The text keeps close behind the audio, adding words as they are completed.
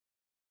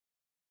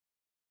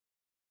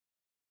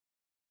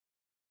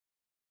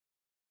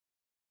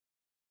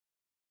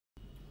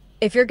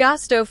If your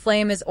gas stove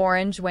flame is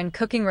orange when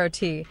cooking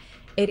roti,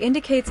 it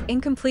indicates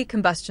incomplete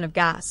combustion of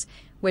gas,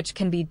 which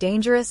can be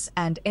dangerous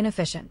and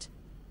inefficient.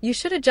 You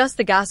should adjust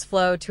the gas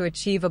flow to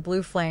achieve a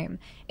blue flame,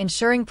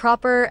 ensuring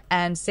proper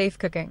and safe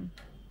cooking.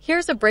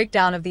 Here's a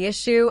breakdown of the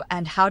issue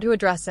and how to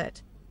address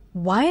it.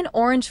 Why an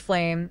orange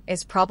flame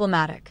is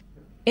problematic.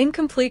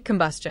 Incomplete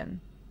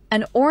combustion.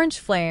 An orange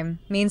flame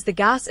means the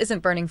gas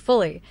isn't burning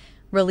fully,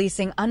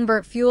 releasing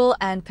unburnt fuel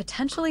and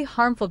potentially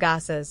harmful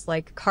gases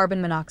like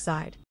carbon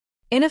monoxide.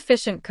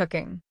 Inefficient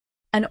cooking.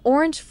 An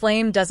orange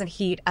flame doesn't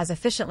heat as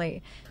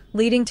efficiently,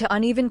 leading to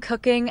uneven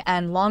cooking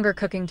and longer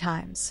cooking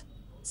times.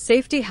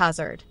 Safety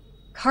hazard.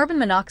 Carbon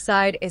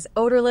monoxide is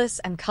odorless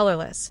and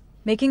colorless,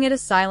 making it a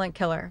silent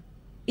killer.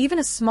 Even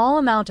a small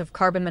amount of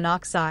carbon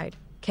monoxide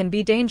can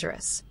be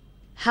dangerous.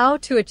 How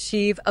to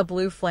achieve a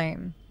blue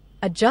flame.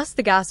 Adjust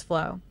the gas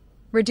flow.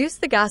 Reduce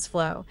the gas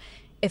flow.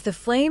 If the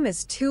flame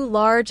is too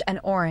large and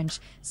orange,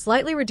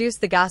 slightly reduce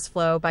the gas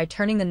flow by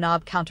turning the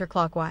knob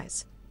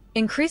counterclockwise.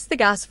 Increase the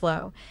gas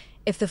flow.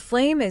 If the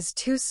flame is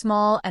too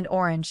small and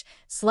orange,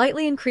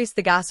 slightly increase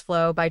the gas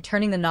flow by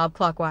turning the knob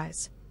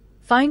clockwise.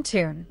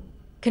 Fine-tune.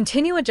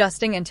 Continue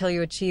adjusting until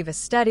you achieve a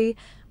steady,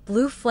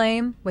 blue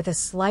flame with a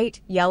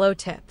slight yellow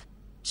tip.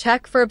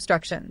 Check for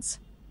obstructions.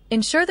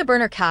 Ensure the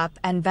burner cap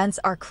and vents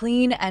are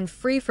clean and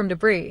free from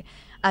debris,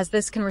 as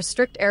this can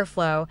restrict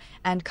airflow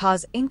and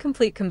cause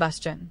incomplete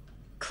combustion.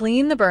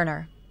 Clean the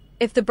burner.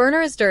 If the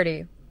burner is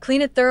dirty,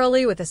 clean it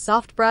thoroughly with a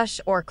soft brush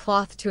or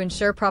cloth to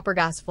ensure proper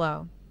gas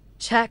flow.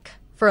 Check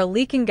for a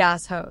leaking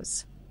gas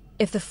hose.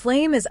 If the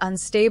flame is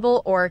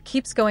unstable or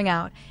keeps going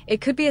out, it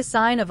could be a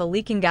sign of a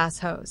leaking gas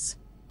hose.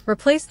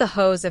 Replace the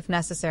hose if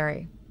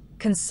necessary.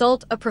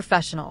 Consult a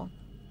professional.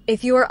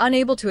 If you are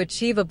unable to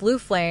achieve a blue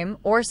flame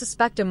or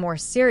suspect a more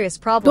serious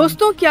problem,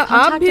 दोस्तों क्या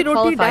आप भी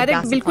रोटी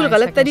direct बिल्कुल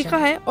गलत तरीका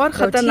है और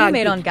खतरनाक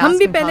भी। हम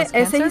भी पहले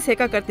ऐसे ही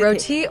सेका करते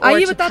थे।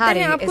 आइए बताते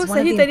हैं आपको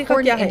सही तरीका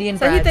क्या है।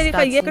 सही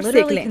तरीका ये कर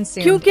सेक लें,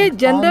 क्योंकि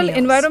general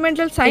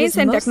environmental science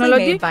and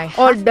technology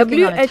और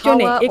WHO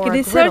ने एक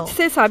रिसर्च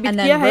से साबित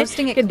किया है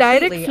कि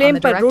डायरेक्ट फ्लेम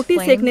पर रोटी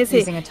सेकने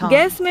से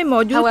गैस में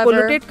मौजूद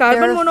पोल्यूटेड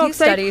कार्बन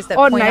मोनोऑक्साइड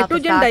और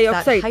नाइट्रोजन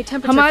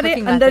डाइऑक्साइड हमारे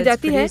अंदर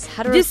जाती है,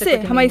 जिससे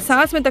हमारी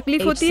सांस में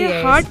तकलीफ होती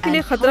है, हार्ट के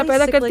लिए खतरा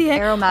पैदा करती है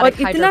और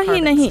इतना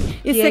ही नहीं,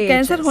 इससे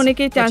कैंसर होने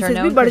के चांसेस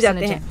भी बढ़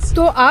जाते हैं।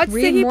 तो आज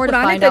से ही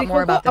पुराने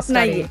तरीकों को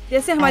अपनाइए।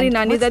 जैसे हमारी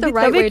नानी दादी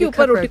तवे के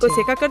ऊपर रोटी को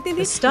सेका करती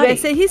थी,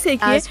 वैसे ही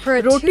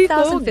सेकिए रोटी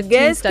को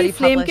गैस की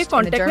फ्लेम के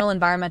कांटेक्ट में।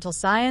 Environmental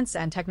Science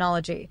and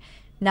Technology.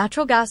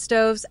 Natural gas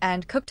stoves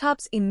and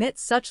cooktops emit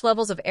such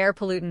levels of air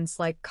pollutants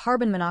like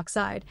carbon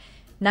monoxide,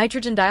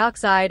 nitrogen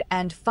dioxide,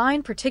 and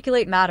fine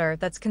particulate matter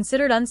that's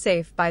considered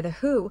unsafe by the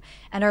WHO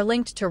and are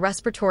linked to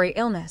respiratory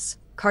illness,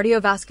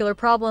 cardiovascular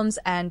problems,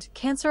 and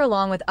cancer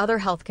along with other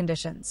health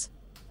conditions.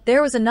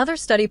 There was another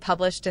study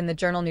published in the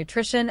journal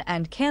Nutrition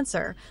and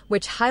Cancer,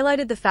 which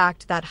highlighted the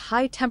fact that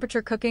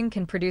high-temperature cooking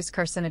can produce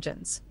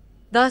carcinogens.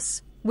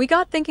 Thus, we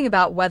got thinking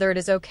about whether it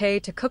is okay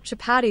to cook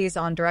chapatis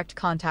on direct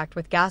contact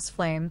with gas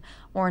flame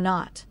or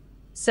not.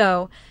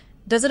 So,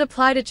 does it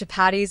apply to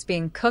chapatis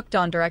being cooked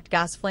on direct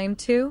gas flame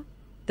too?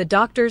 The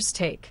doctor's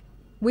take.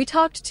 We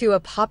talked to a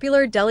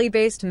popular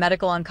Delhi-based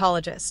medical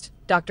oncologist,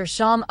 Dr.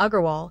 Shyam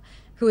Agarwal,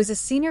 who is a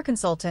senior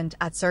consultant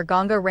at Sir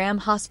Ganga Ram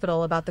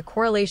Hospital, about the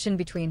correlation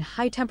between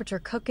high-temperature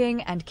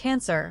cooking and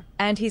cancer,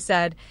 and he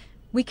said,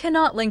 "We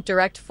cannot link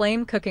direct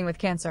flame cooking with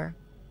cancer.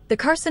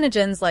 The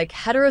carcinogens like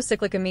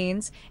heterocyclic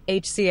amines,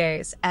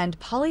 HCAs, and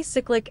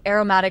polycyclic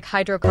aromatic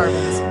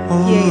hydrocarbons,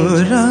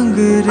 PAHs,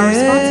 are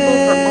responsible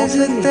for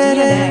altering the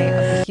DNA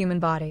of the human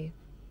body."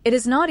 It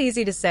is not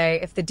easy to say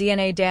if the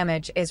DNA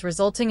damage is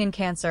resulting in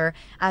cancer,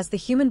 as the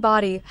human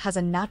body has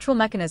a natural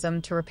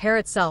mechanism to repair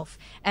itself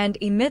and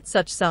emit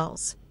such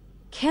cells.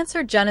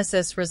 Cancer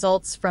genesis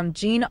results from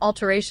gene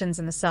alterations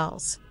in the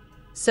cells.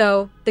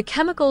 So, the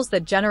chemicals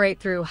that generate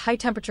through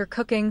high-temperature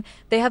cooking,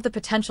 they have the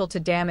potential to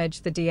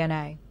damage the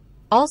DNA.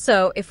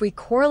 Also, if we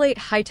correlate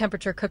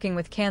high-temperature cooking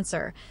with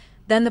cancer,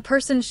 then the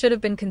person should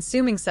have been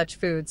consuming such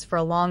foods for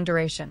a long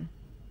duration.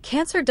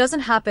 Cancer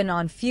doesn't happen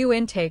on few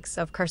intakes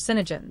of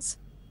carcinogens.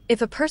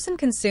 If a person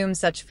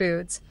consumes such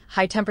foods,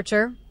 high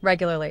temperature,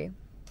 regularly,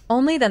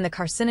 only then the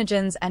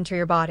carcinogens enter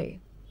your body.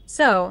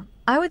 So,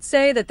 I would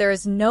say that there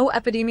is no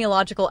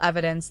epidemiological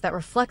evidence that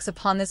reflects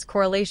upon this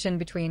correlation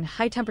between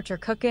high temperature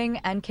cooking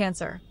and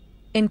cancer.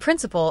 In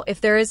principle,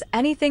 if there is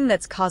anything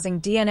that's causing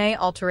DNA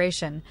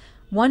alteration,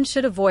 one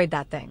should avoid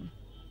that thing.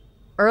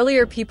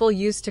 Earlier people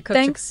used to cook.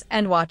 Thanks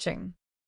and watching.